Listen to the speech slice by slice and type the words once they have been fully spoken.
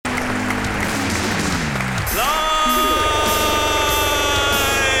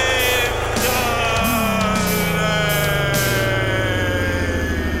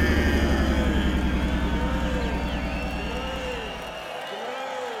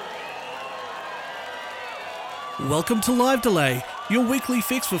Welcome to Live Delay, your weekly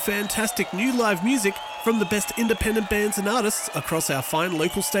fix for fantastic new live music from the best independent bands and artists across our fine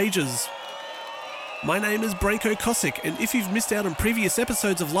local stages. My name is Branko Kosick, and if you've missed out on previous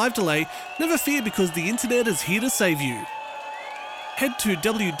episodes of Live Delay, never fear because the internet is here to save you. Head to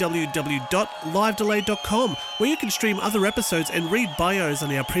www.livedelay.com where you can stream other episodes and read bios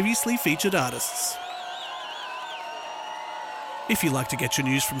on our previously featured artists. If you like to get your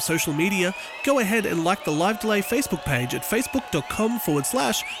news from social media, go ahead and like the Live Delay Facebook page at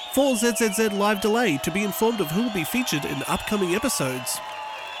facebook.com/4ZZZ Live Delay to be informed of who will be featured in upcoming episodes.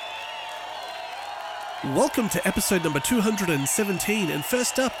 Welcome to episode number 217, and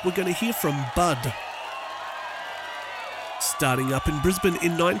first up we're going to hear from Bud. Starting up in Brisbane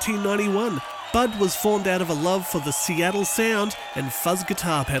in 1991, Bud was formed out of a love for the Seattle sound and fuzz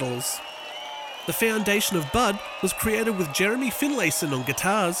guitar pedals. The foundation of Bud was created with Jeremy Finlayson on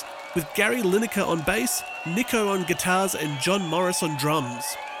guitars, with Gary Lineker on bass, Nico on guitars and John Morris on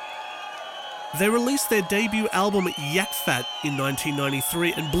drums. They released their debut album Yak Fat in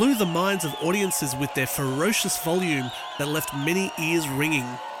 1993 and blew the minds of audiences with their ferocious volume that left many ears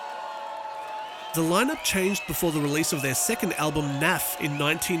ringing. The lineup changed before the release of their second album Naff in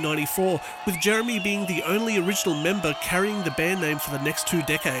 1994, with Jeremy being the only original member carrying the band name for the next 2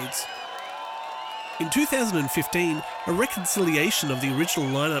 decades. In 2015, a reconciliation of the original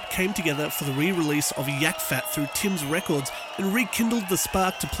lineup came together for the re-release of Yak Fat through Tim's Records and rekindled the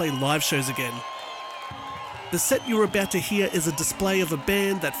spark to play live shows again. The set you're about to hear is a display of a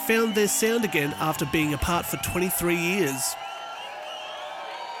band that found their sound again after being apart for 23 years.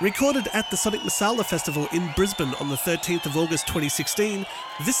 Recorded at the Sonic Masala Festival in Brisbane on the 13th of August 2016,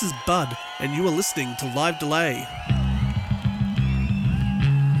 this is Bud, and you are listening to Live Delay.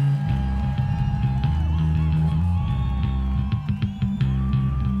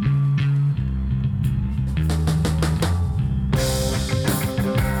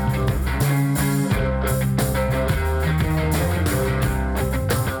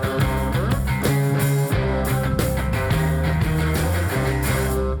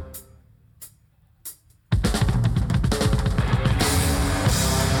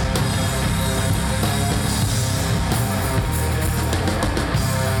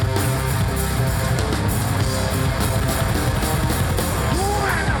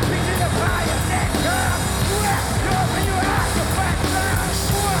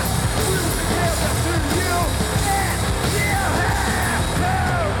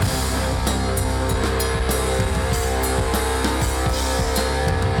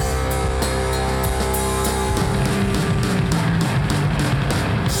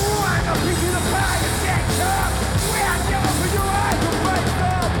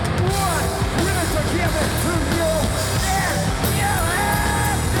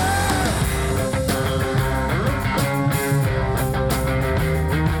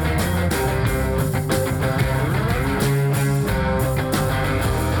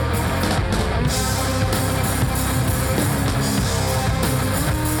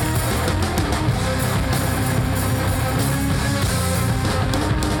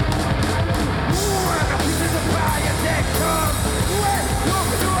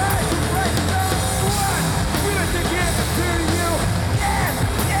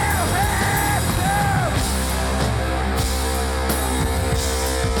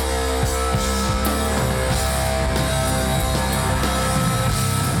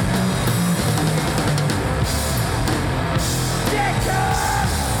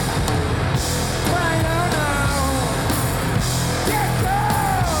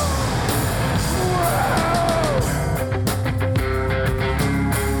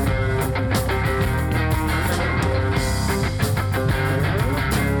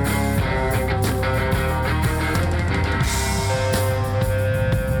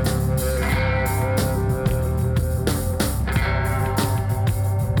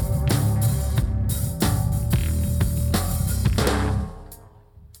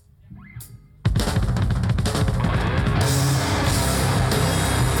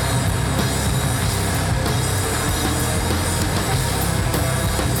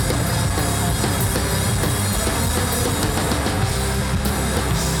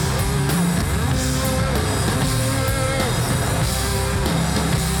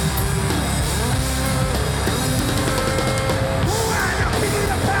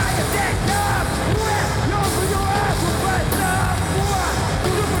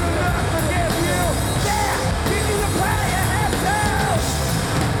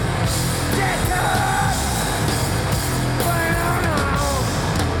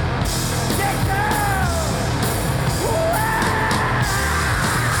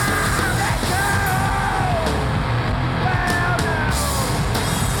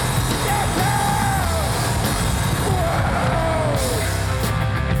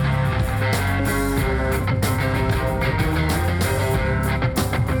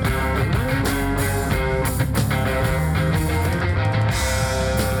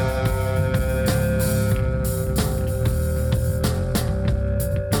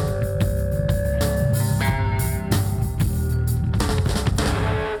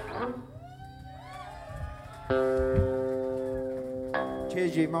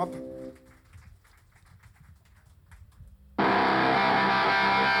 Cheers, you mob.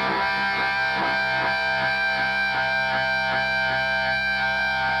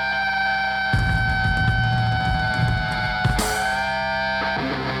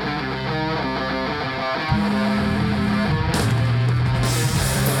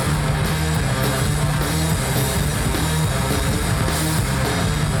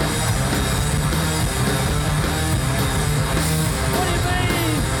 What do you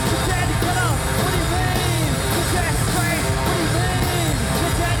mean?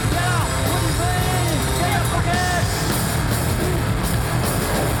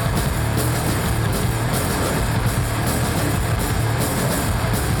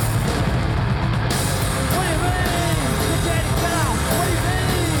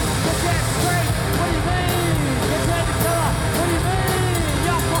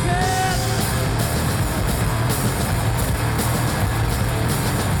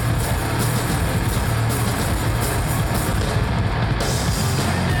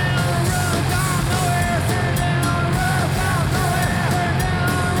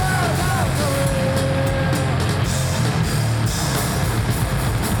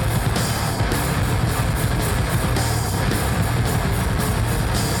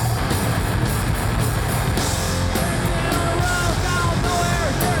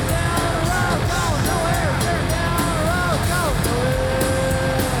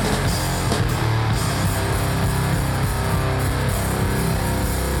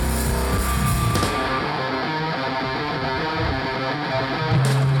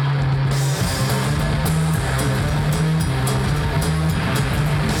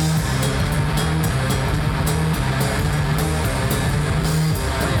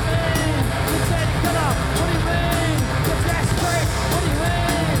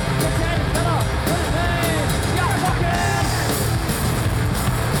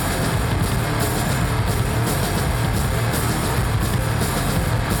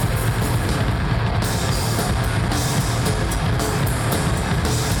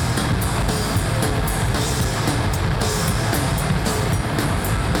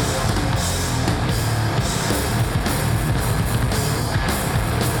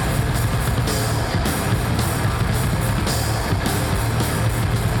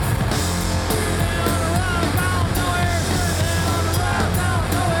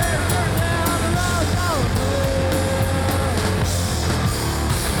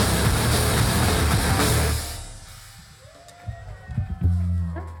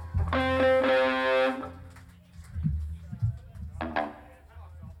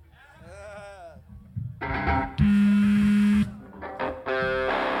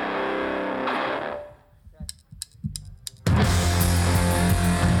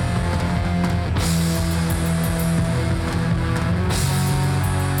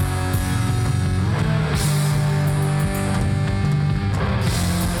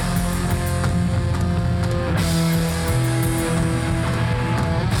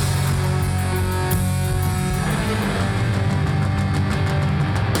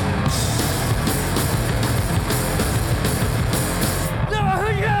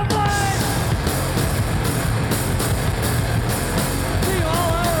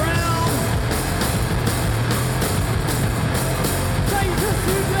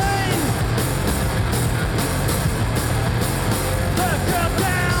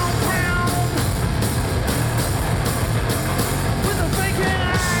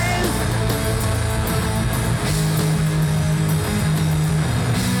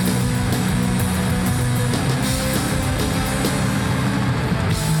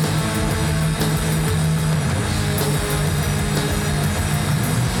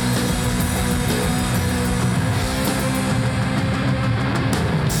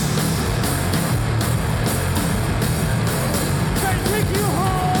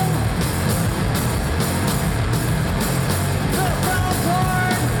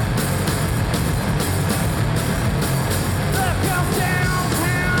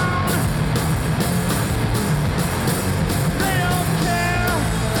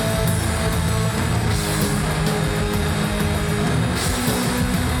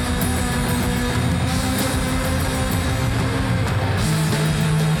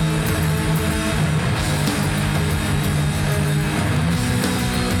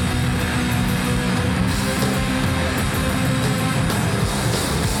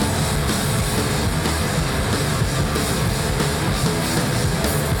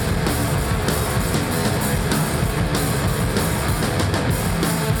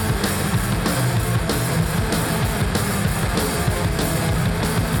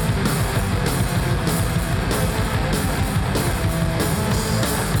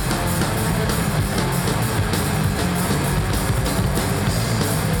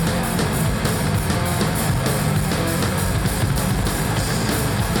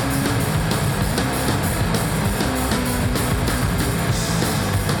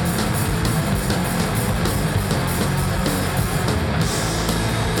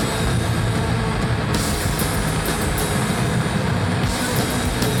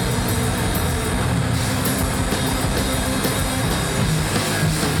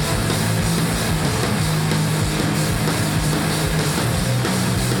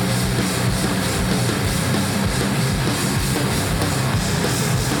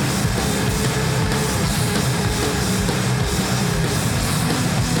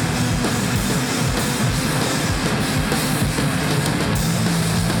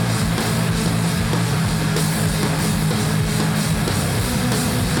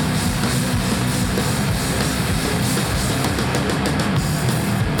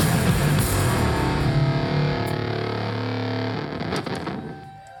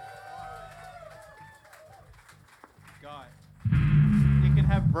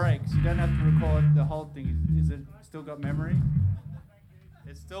 breaks. You don't have to record the whole thing. Is it still got memory?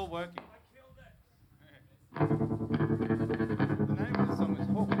 It's still working. The name of the song is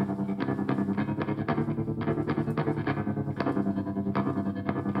Hook.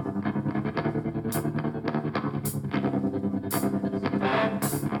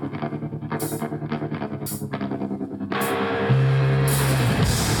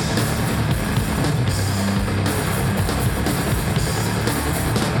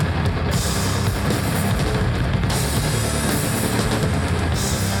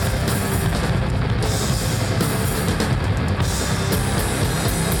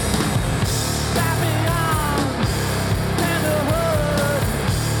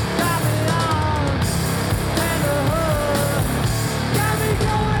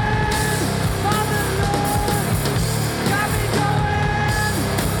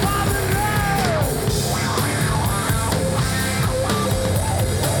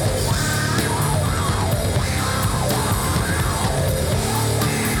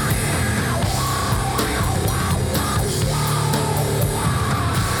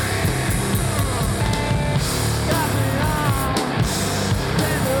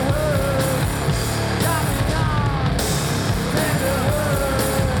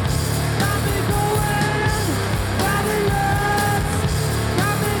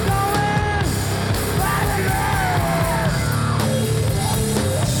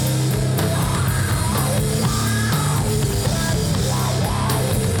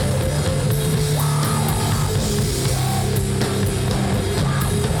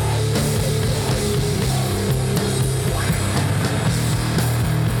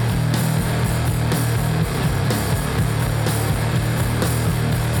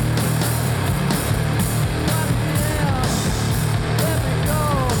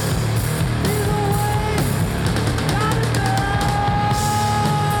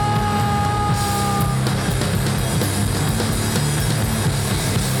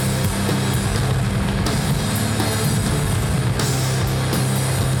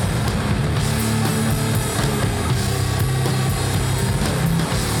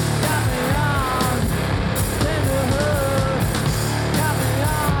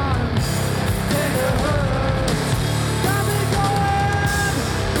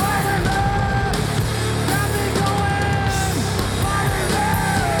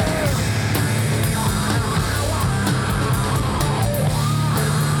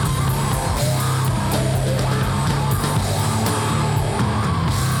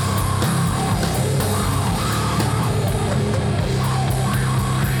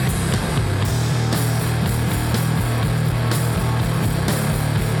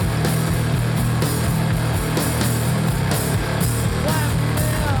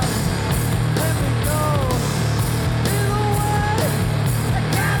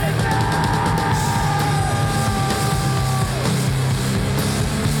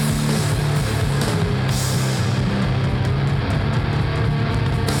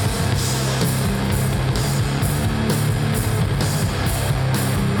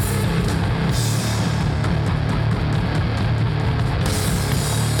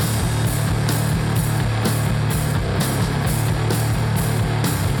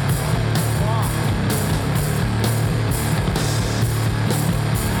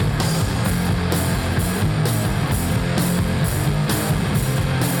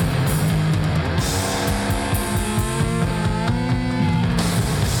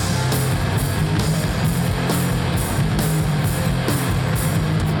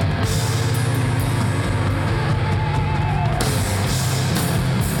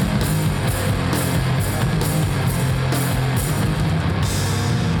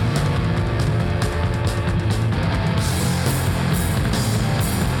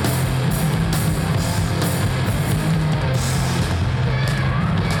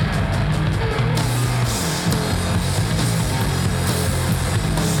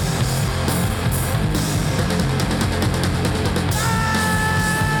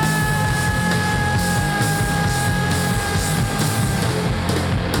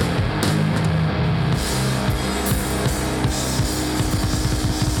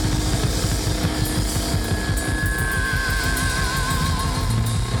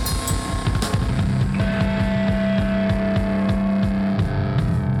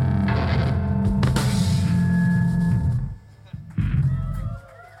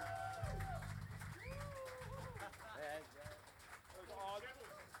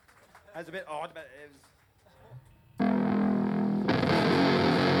 That's a bit odd, but it was...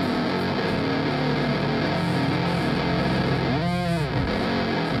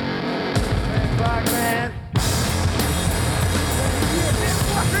 Back, man.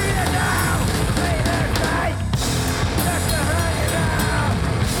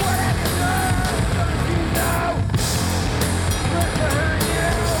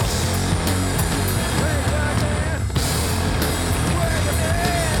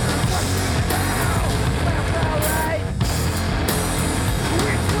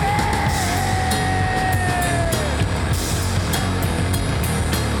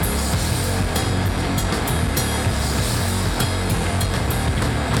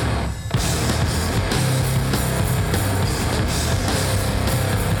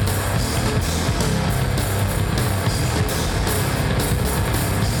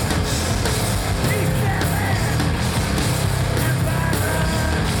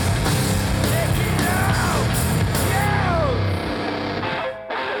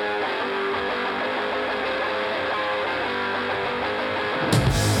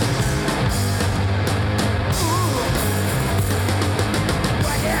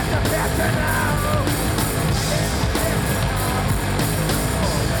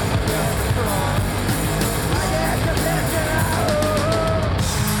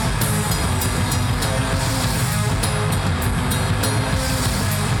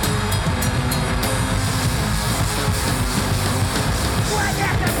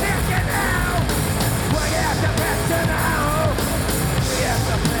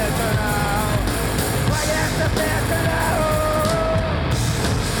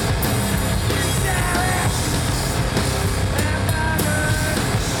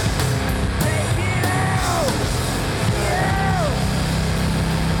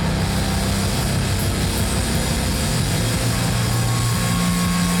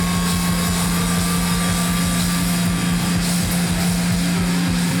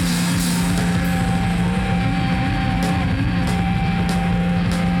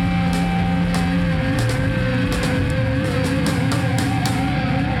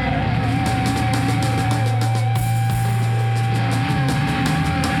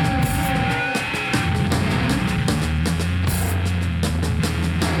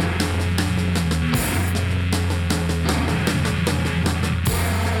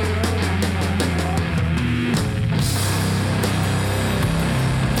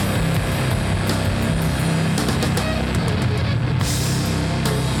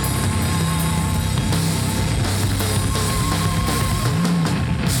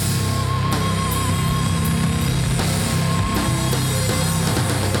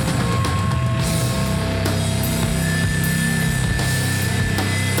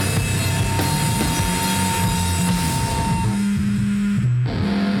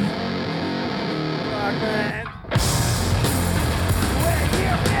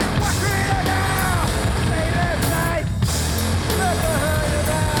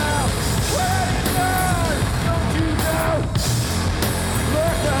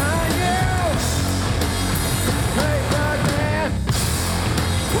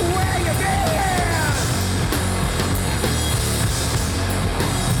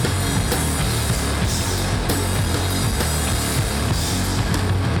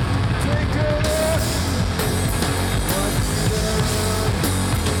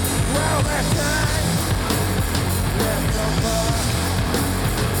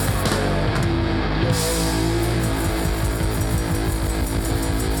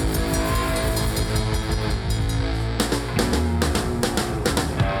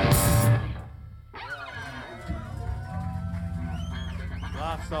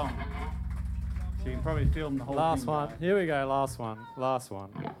 film the whole Last thing. one. right? Here we go. Last one.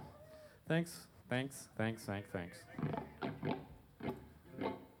 Thanks.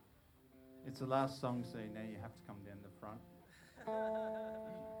 It's the last song, so now you have to come down the front.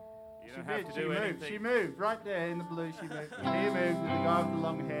 You don't have to do anything. She moved right there in the blue. She moved. He moved. The guy with the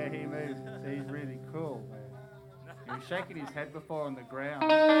long hair. He moved. So he's really cool. He was shaking his head before on the ground.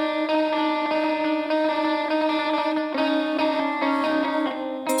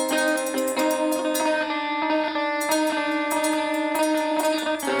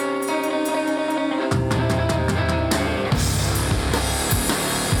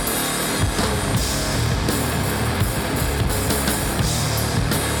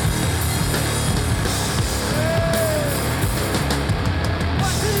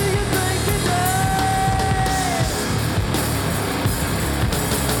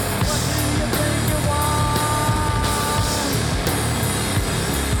 What do you think you want?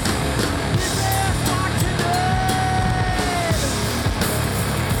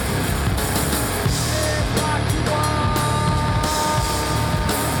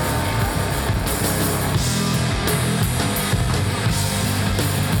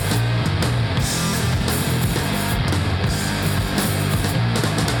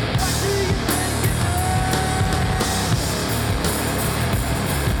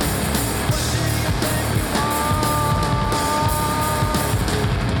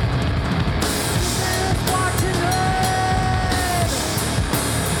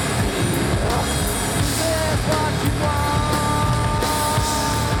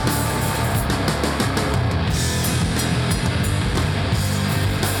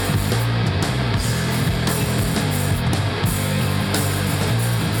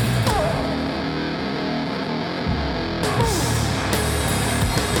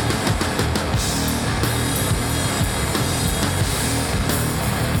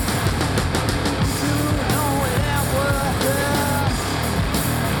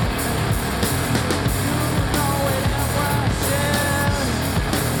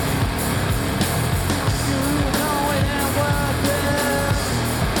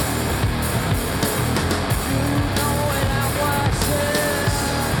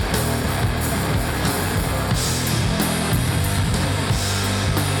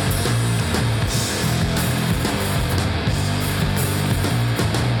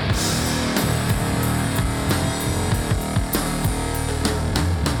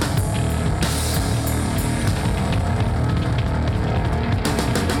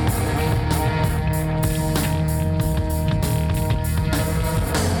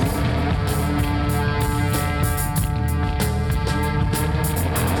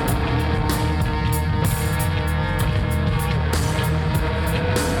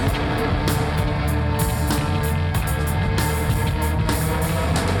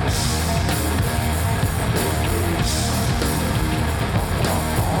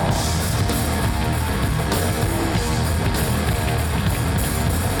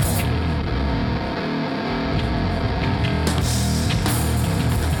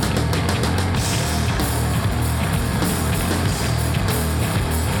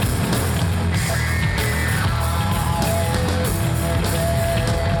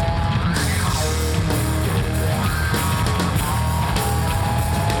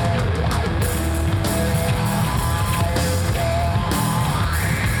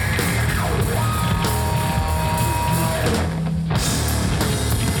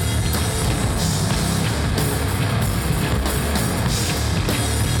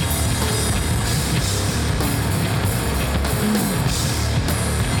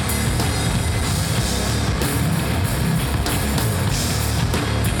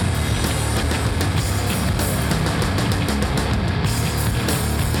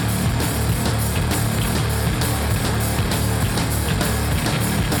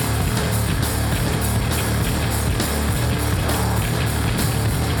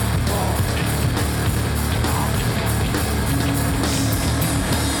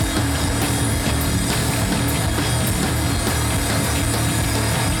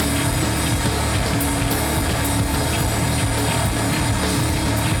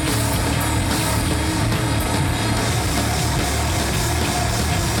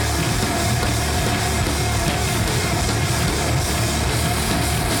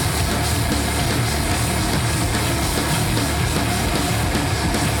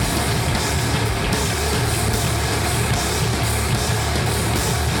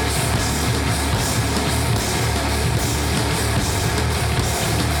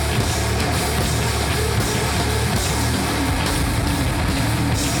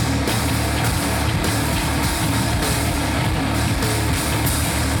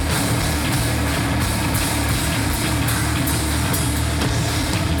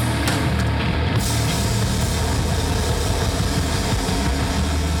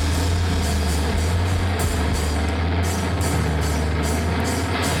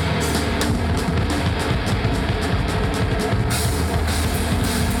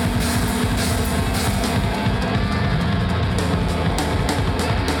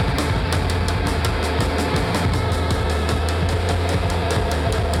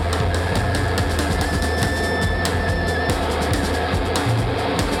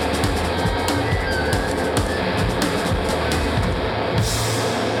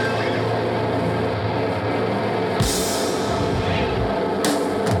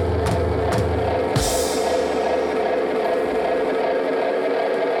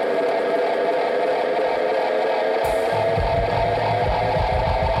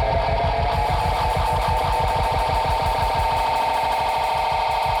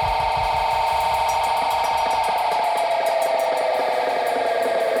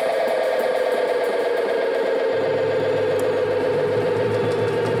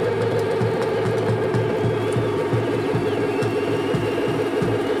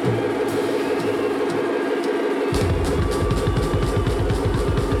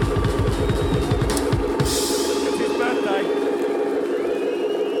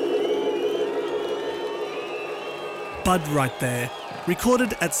 Bud Right There,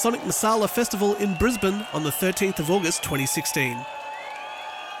 recorded at Sonic Masala Festival in Brisbane on the 13th of August 2016.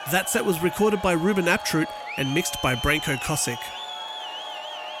 That set was recorded by Ruben Aptrut and mixed by Branko Kosic.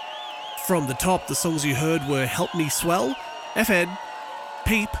 From the top, the songs you heard were Help Me Swell, F-Ed,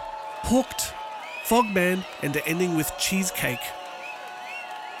 Peep, Hooked, Fogman, and ending with Cheesecake.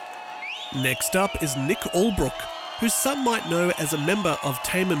 Next up is Nick Albrook, who some might know as a member of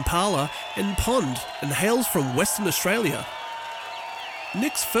Tame Impala and Pond, and hails from Western Australia.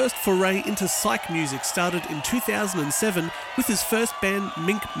 Nick's first foray into psych music started in 2007 with his first band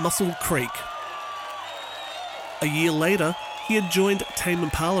Mink Muscle Creek. A year later, he had joined Tame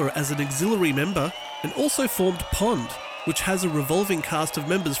Impala as an auxiliary member and also formed Pond, which has a revolving cast of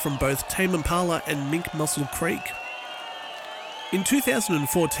members from both Tame Impala and Mink Muscle Creek. In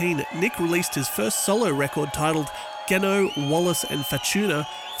 2014, Nick released his first solo record titled Geno, Wallace and Fatuna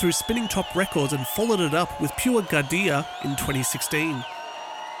through Spinning Top Records and followed it up with Pure Gardia in 2016.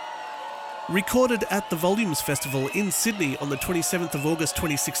 Recorded at the Volumes Festival in Sydney on the 27th of August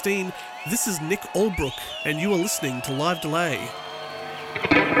 2016, this is Nick Albrook, and you are listening to Live Delay.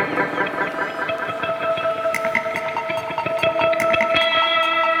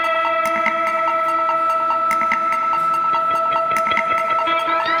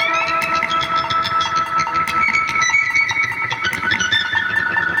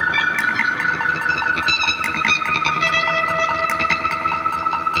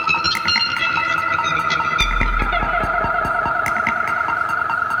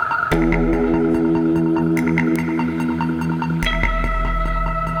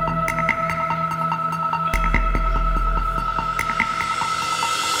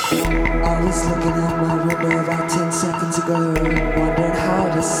 I was looking out my window about 10 seconds ago, wondering how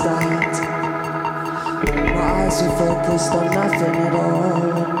to start. My eyes were focused on nothing at all,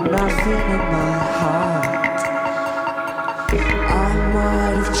 and nothing in my heart. I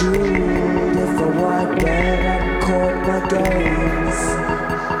might have drooled if a white bird hadn't caught my gaze.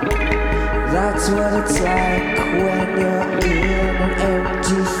 That's what it's like when you're in an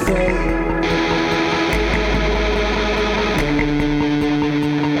empty frame.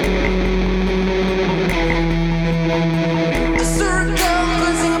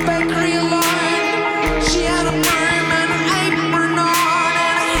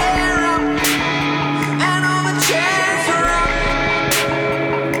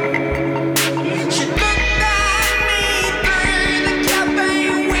 She looked at me through the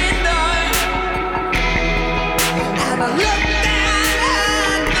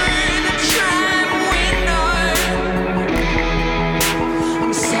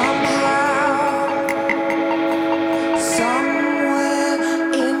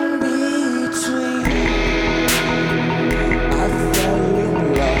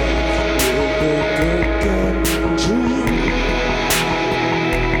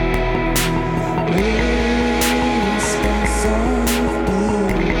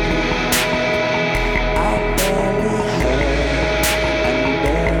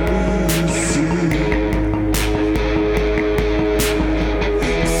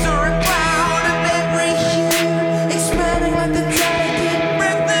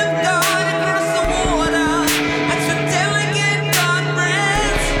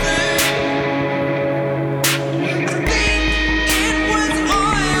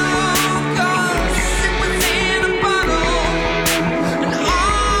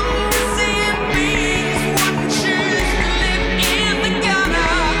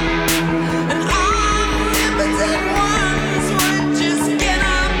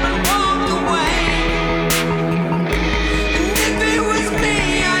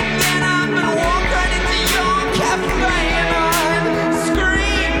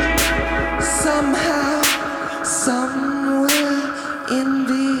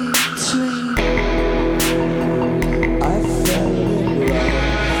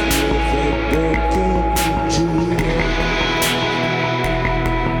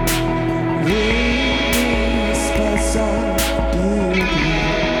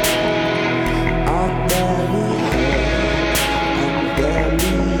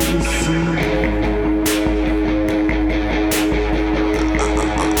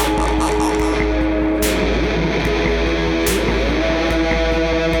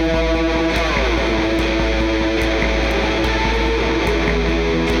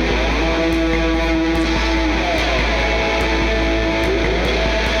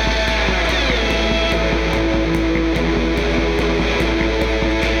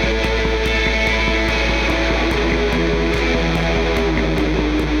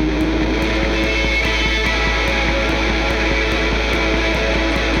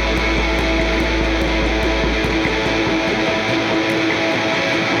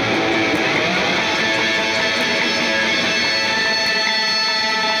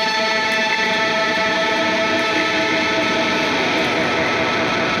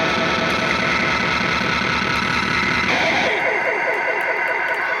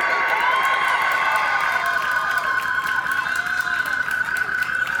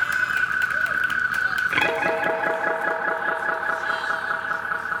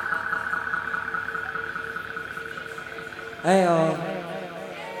Hey, I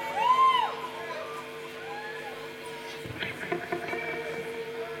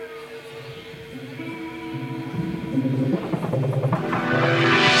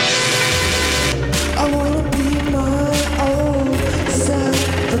wanna be my old self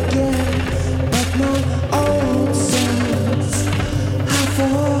again, but my old selves have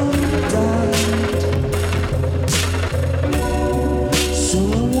all died. So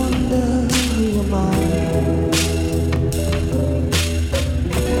I wonder, who am I?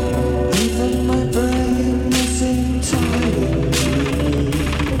 Even my brain isn't tired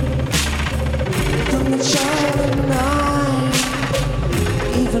from the child of 9.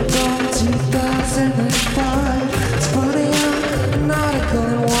 Even from 2005, it's funny how an article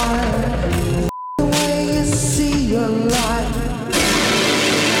in Wired, the way you see your life.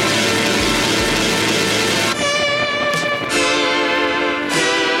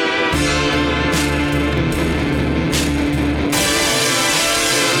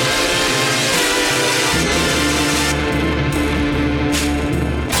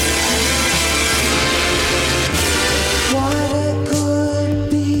 Why the good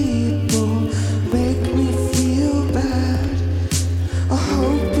people make me feel bad? I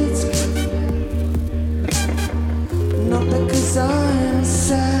hope it's not because I'm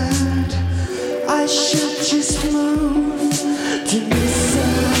sad. I should just move to New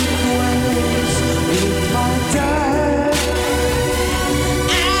South Wales with my dad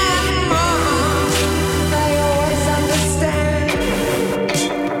and mom. They always understand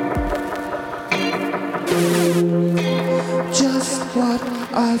just what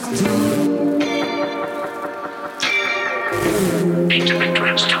I've done.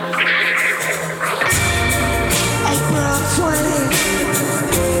 April 20,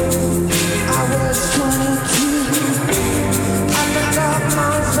 I was 22. I forgot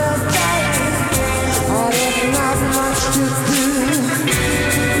mom's birthday. I didn't have much to do.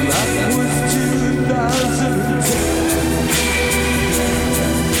 That was 2010.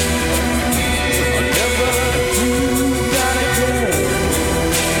 I'll never do that again.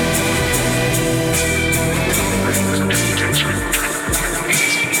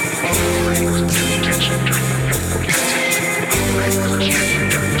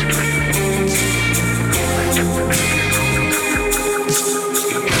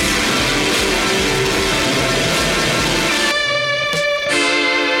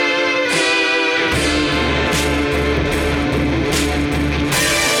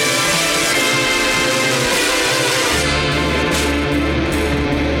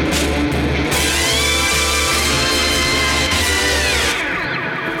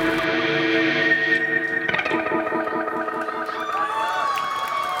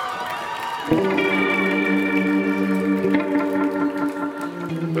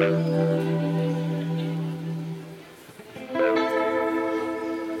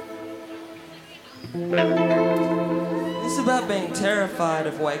 It's about being terrified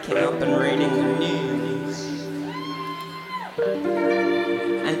of waking up and reading the news.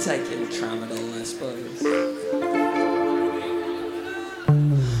 And taking tramadol, I suppose.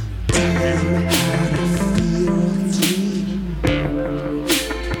 Damn, how to feel free.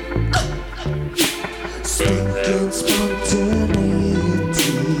 Speaking spontaneity.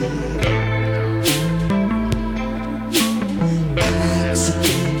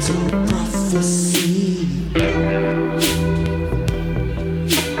 Accidental prophecy.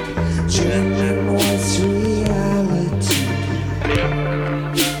 Dreaming was reality.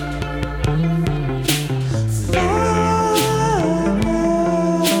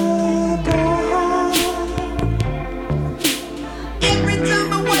 Every time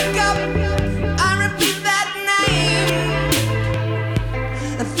I wake up, I repeat that name.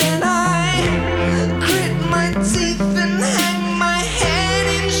 And then I grit my teeth and hang my head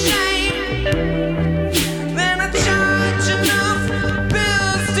in shame. Then I charge enough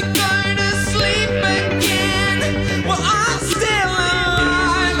bills to go to sleep again. Well, I'm still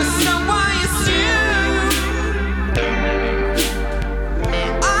alive, so I assume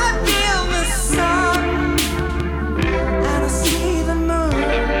I feel the sun and I see the moon.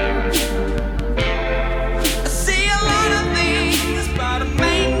 I see a lot of things, but I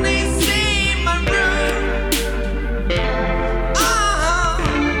mainly see my room.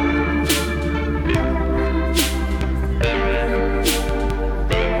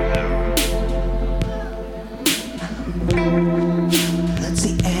 That's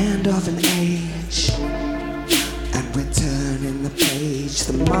the end of an age, and we're turning the page.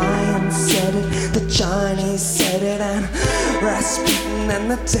 The Mayans said it, the Chinese said it, and Rasputin and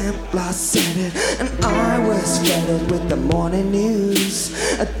the Templars said it. And I was fed it with the morning news.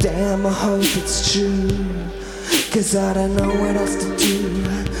 Damn, I hope it's true. 'cause I don't know what else to do,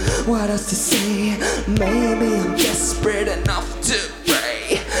 what else to say. Maybe I'm desperate enough to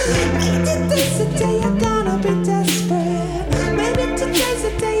pray. Maybe today's the day you're gonna be desperate. Maybe today's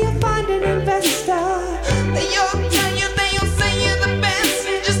the day you find an investor. That you'll tell you, that you'll say you're the best,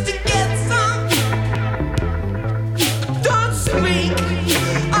 and just to get some. Don't speak,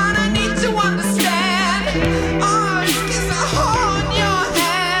 I don't need to understand. Oh, kiss a hole in your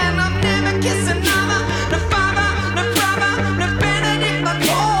hand. I'll never kiss another. No father, no brother, no Benedict, no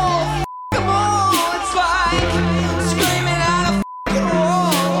Paul. Come on, it's like screaming out a f***ing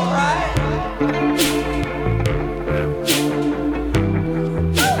wall, right?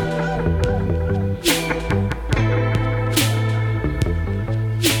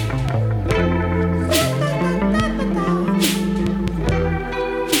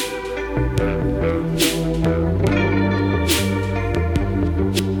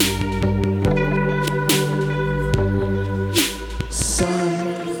 Son,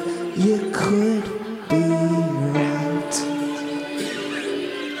 you could be right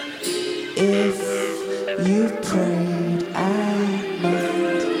if you prayed at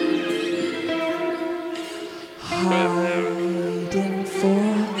night, hiding for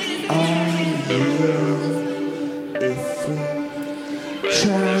a year. If we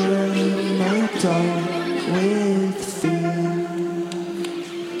traveled on with fear.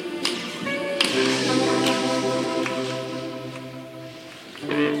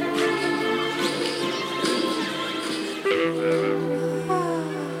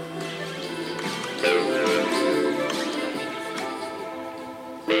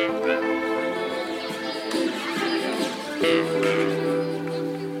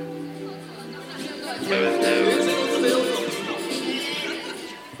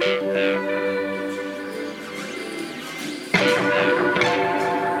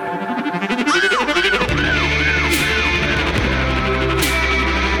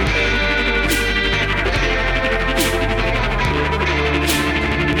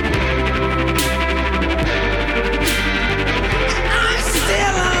 I'm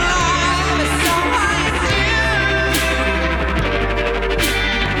still alive, so I do.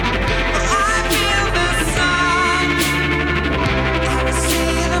 I feel the sun, I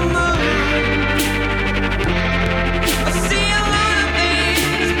see the moon. I see a lot of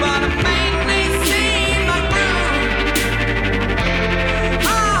things, but I mainly see my room.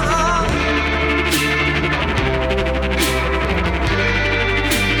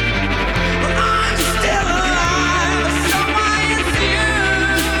 I'm still alive, so I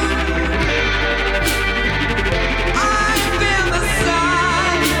assume. I feel the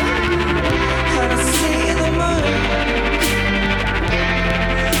sun, and I see the moon.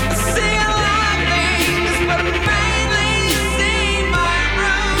 I see a lot of things, but I mainly see my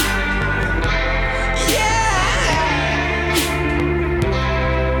room. Yeah.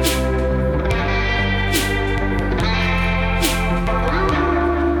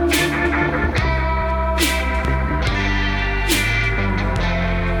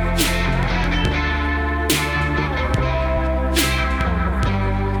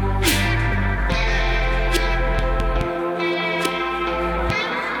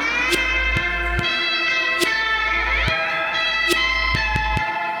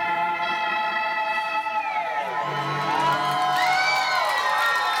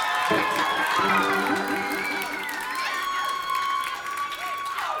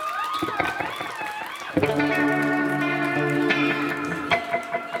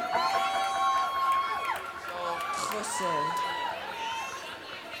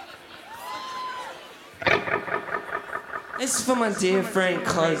 This is for my dear friend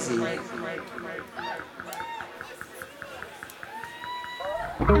Cozzy.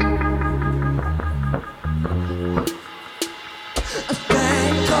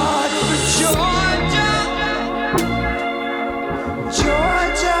 Thank God for Georgia,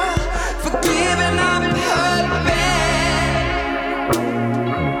 Georgia, for giving up her bed.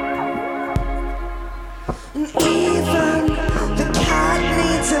 And even the cat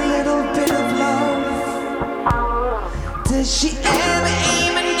needs a little bit of love. Does she ever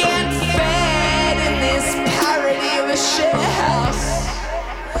even get fed in this parody of a share house?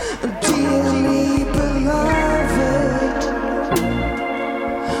 Dearly beloved,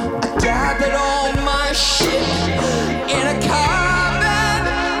 I gathered all my shit in a cupboard.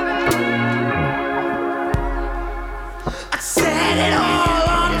 I set it all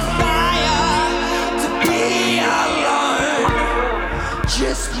on fire to be alone,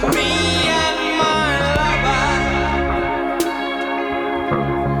 just me and my lover.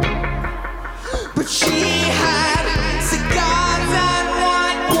 But she had cigars and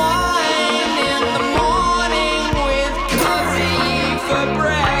white wine in the morning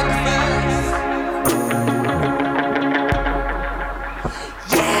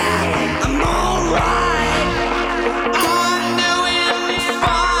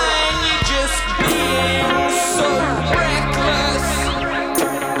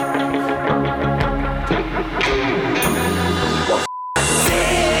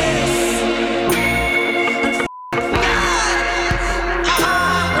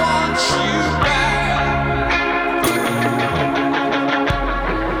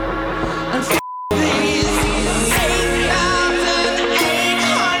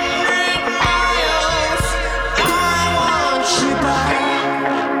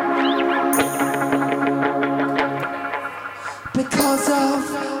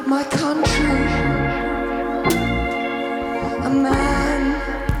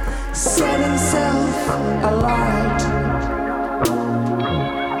set himself alight.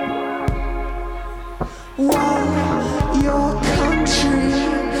 While your country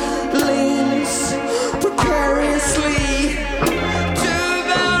leans precariously to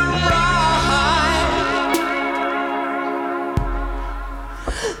the right.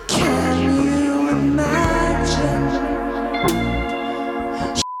 Can you imagine?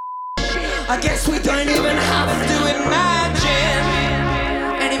 I guess we don't even have to imagine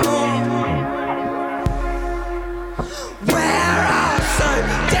anymore. We're all so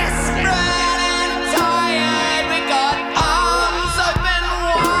desperate and tired. We got arms open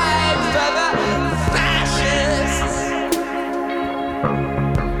wide for the fascists.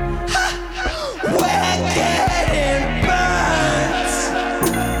 Ha! We're getting burnt.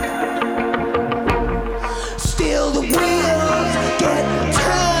 Still the wheels get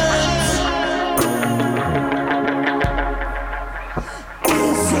turned.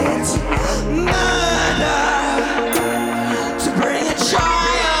 Is it murder to bring a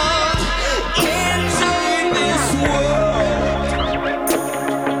child into this world?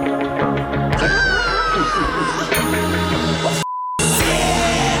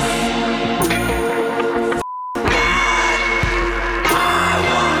 I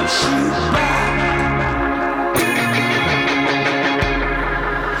want you back.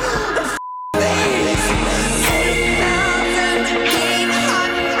 These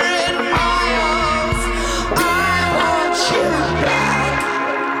 8,800 miles, I want you back.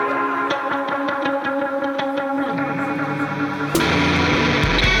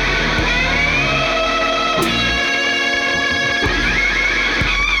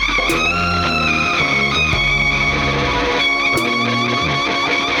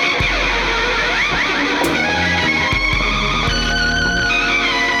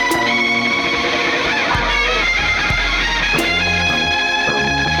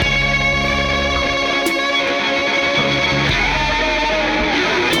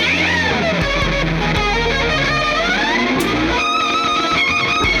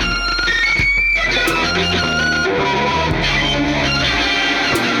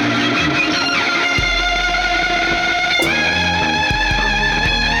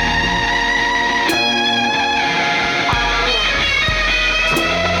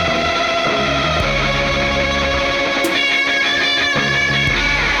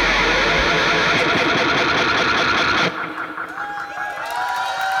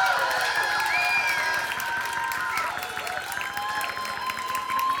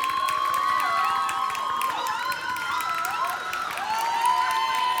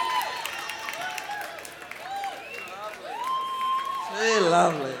 Really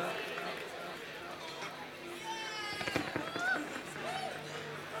lovely.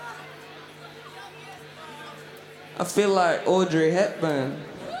 I feel like Audrey Hepburn.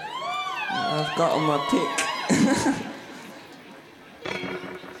 I've got on my pick.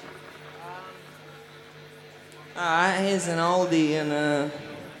 Alright, here's an oldie and a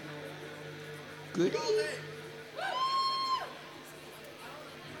goodie.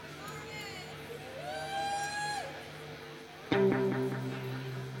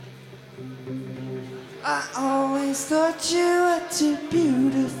 I always thought you were too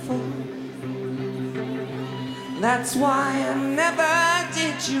beautiful. That's why I never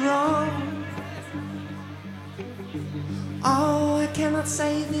did you wrong. Oh, I cannot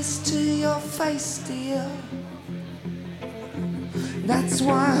say this to your face, dear. That's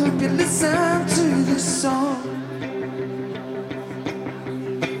why I hope you listen to this song.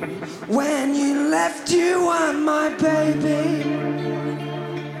 When you left, you were my baby,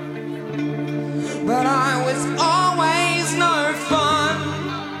 but I was always no fun.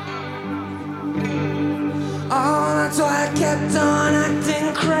 Oh, that's why I kept on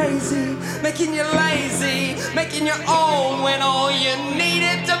acting crazy, making you lazy, making you old when all you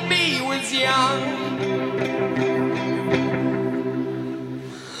needed to be was young.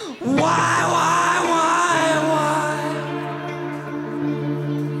 Why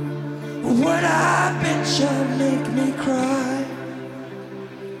would a picture make me cry?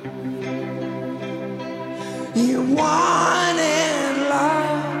 You wanted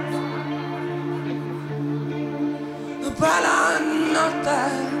love, but I'm not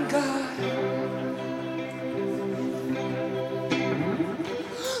that guy.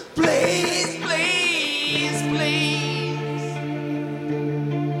 Please, please, please,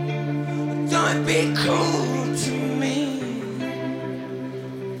 don't be cruel to me.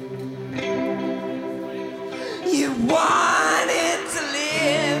 You wanted to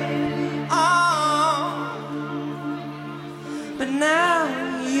live on, but now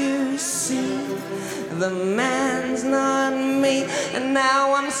you see the man's not me. me, and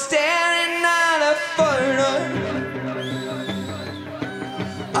now I'm staring at a photo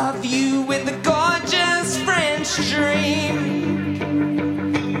of you with a gorgeous French dream.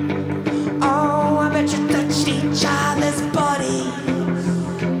 Oh, I bet you touched each other's bodies.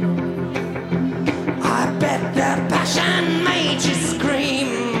 I bet the passion made you scream.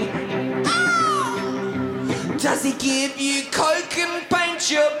 Oh! Does he give you coke and paint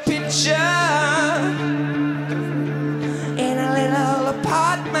your picture in a little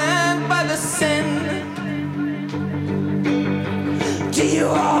apartment by the Seine? Do you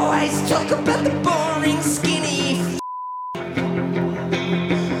always talk about the boring skinny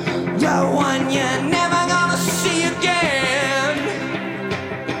the one you're never gonna see again?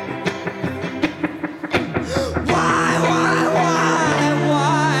 Why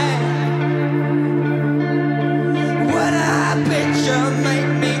would a picture make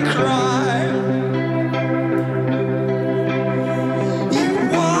me cry? You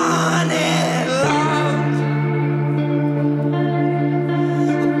wanted love,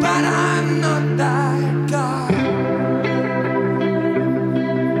 but I'm not that guy.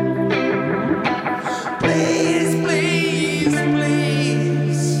 Please, please,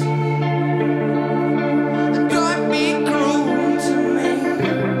 please, don't be cruel to me.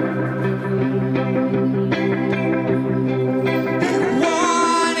 You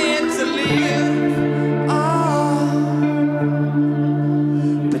wanted to live, oh,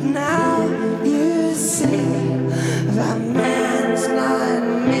 but now you see that man's not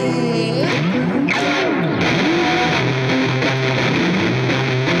me.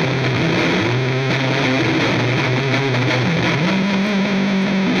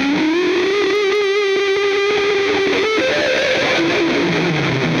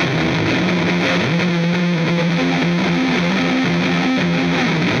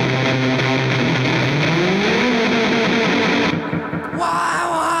 Why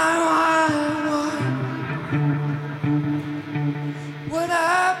would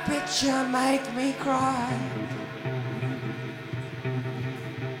a picture make me cry?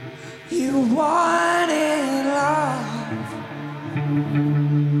 You wanted love,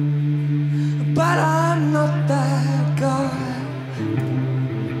 but I'm not that guy.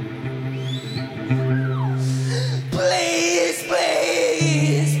 Please,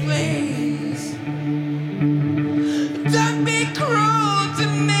 please, please, don't be cruel to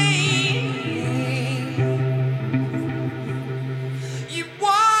me. You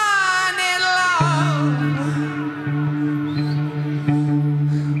wanted love,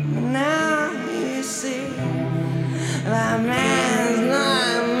 now you see that man's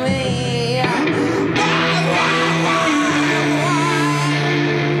not me.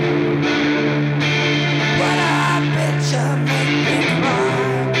 Why would a picture make me cry?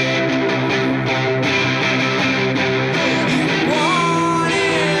 You wanted love,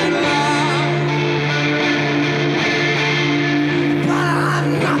 but I'm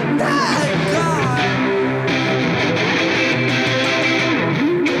not that guy.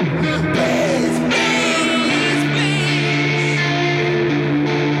 Please, please, please,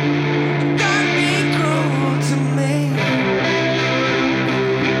 don't be cruel to me.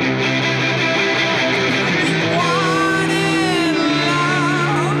 You wanted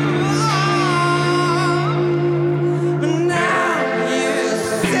love, but now you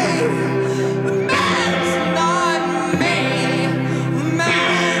see the man's not me. The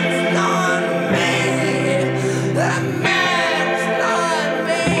man's not me. The man's not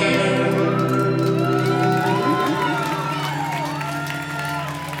me.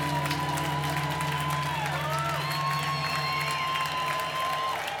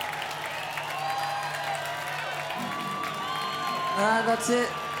 That's it.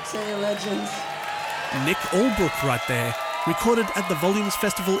 Say your legends. Nick Albrook right there, recorded at the Volumes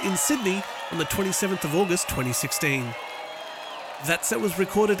Festival in Sydney on the 27th of August 2016. That set was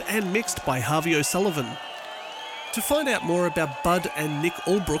recorded and mixed by Harvey O'Sullivan. To find out more about Bud and Nick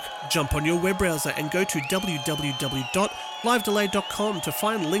Albrook, jump on your web browser and go to www.livedelay.com to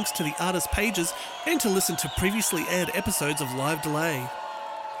find links to the artist pages and to listen to previously aired episodes of Live Delay.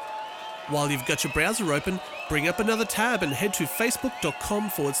 While you've got your browser open, bring up another tab and head to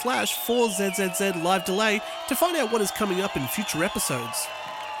facebook.com/4ZZZ Live Delay to find out what is coming up in future episodes.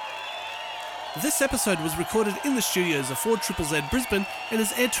 This episode was recorded in the studios of 4ZZZ Brisbane and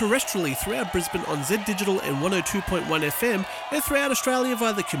is aired terrestrially throughout Brisbane on Z Digital and 102.1 FM and throughout Australia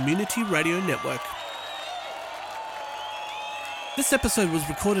via the Community Radio Network. This episode was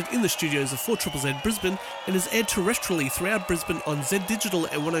recorded in the studios of 4ZZZ Brisbane and is aired terrestrially throughout Brisbane on Z Digital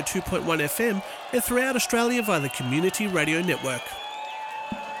and 102.1 FM and throughout Australia via the Community Radio Network.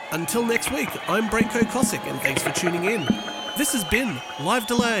 Until next week, I'm Branko Kosick and thanks for tuning in. This has been Live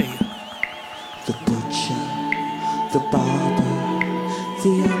Delay. The butcher, the barber,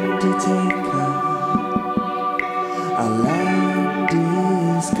 the undertaker. Our land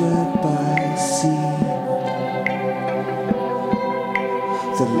is goodbye sea.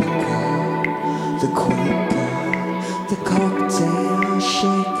 The liquor, the quaker, the cocktail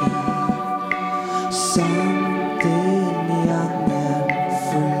shaker. Something young and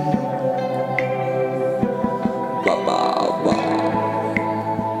free. Ba-ba-ba.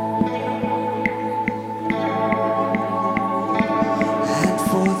 And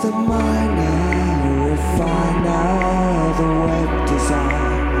for the miner, refiner, the web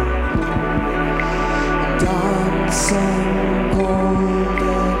designer, dancing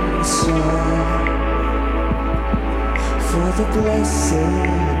golden soil. For the blessed,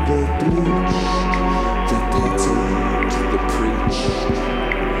 the bleached, the petted, the preached,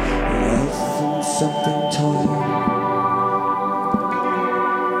 wealth and something toil.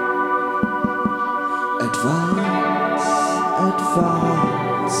 Advance,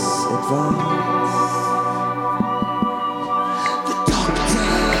 advance, advance.